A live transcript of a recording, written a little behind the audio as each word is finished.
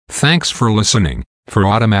Thanks for listening. For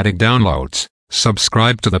automatic downloads,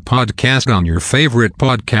 subscribe to the podcast on your favorite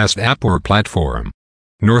podcast app or platform.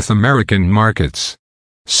 North American markets.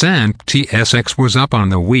 S&P/TSX was up on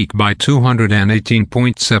the week by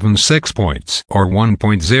 218.76 points, or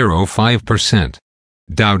 1.05%.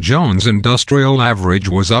 Dow Jones Industrial Average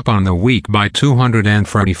was up on the week by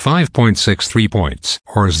 235.63 points,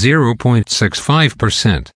 or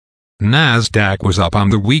 0.65%. Nasdaq was up on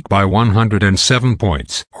the week by 107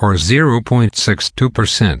 points, or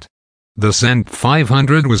 0.62%. The S&P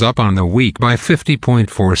 500 was up on the week by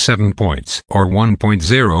 50.47 points, or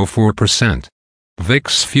 1.04%.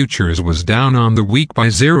 VIX Futures was down on the week by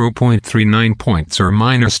 0.39 points, or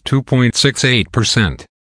minus 2.68%.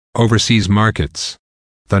 Overseas markets.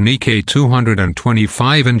 The Nikkei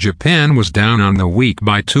 225 in Japan was down on the week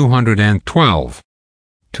by 212.2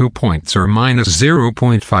 points, or minus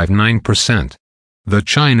 0.59%. The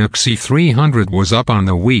China CSI 300 was up on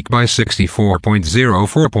the week by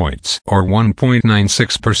 64.04 points, or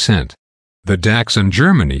 1.96%. The DAX in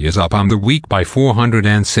Germany is up on the week by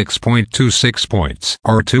 406.26 points,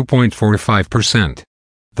 or 2.45%.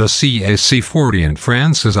 The CAC 40 in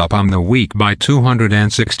France is up on the week by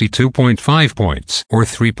 262.5 points, or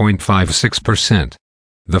 3.56%.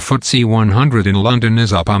 The FTSE 100 in London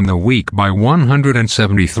is up on the week by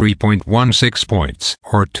 173.16 points,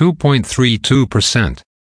 or 2.32%.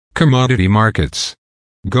 Commodity markets.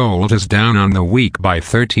 Gold is down on the week by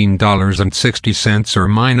 $13.60, or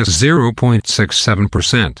minus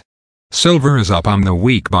 0.67%. Silver is up on the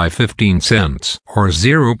week by 15 cents, or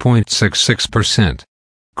 0.66%.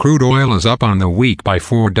 Crude oil is up on the week by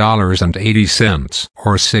 $4.80,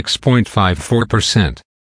 or 6.54%.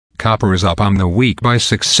 Copper is up on the week by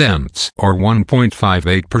 6 cents, or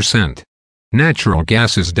 1.58%. Natural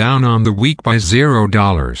gas is down on the week by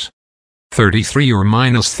 $0.33, or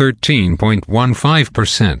minus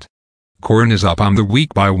 13.15%. Corn is up on the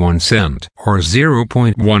week by 1 cent, or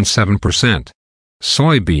 0.17%.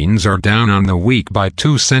 Soybeans are down on the week by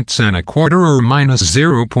 2 cents and a quarter, or minus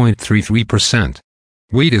 0.33%.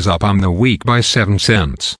 Wheat is up on the week by 7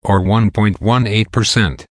 cents, or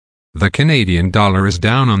 1.18%. The Canadian dollar is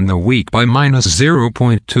down on the week by minus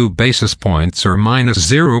 0.2 basis points, or minus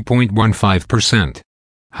 0.15%.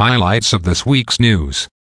 Highlights of this week's news.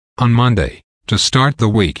 On Monday, to start the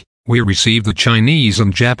week, we received the Chinese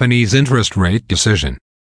and Japanese interest rate decision.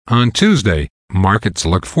 On Tuesday, markets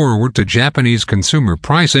look forward to Japanese Consumer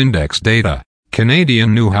Price Index data,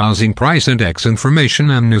 Canadian New Housing Price Index information,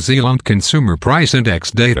 and New Zealand Consumer Price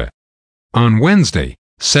Index data. On Wednesday,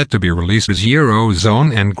 set to be released is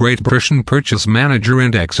Eurozone and Great Britain Purchase Manager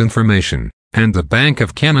Index information, and the Bank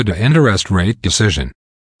of Canada interest rate decision.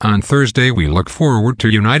 On Thursday, we look forward to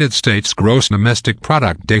United States gross domestic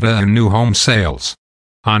product data and new home sales.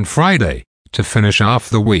 On Friday, to finish off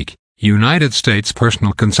the week, United States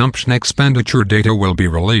personal consumption expenditure data will be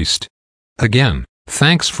released. Again,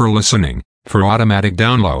 thanks for listening. For automatic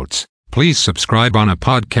downloads, please subscribe on a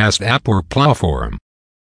podcast app or platform.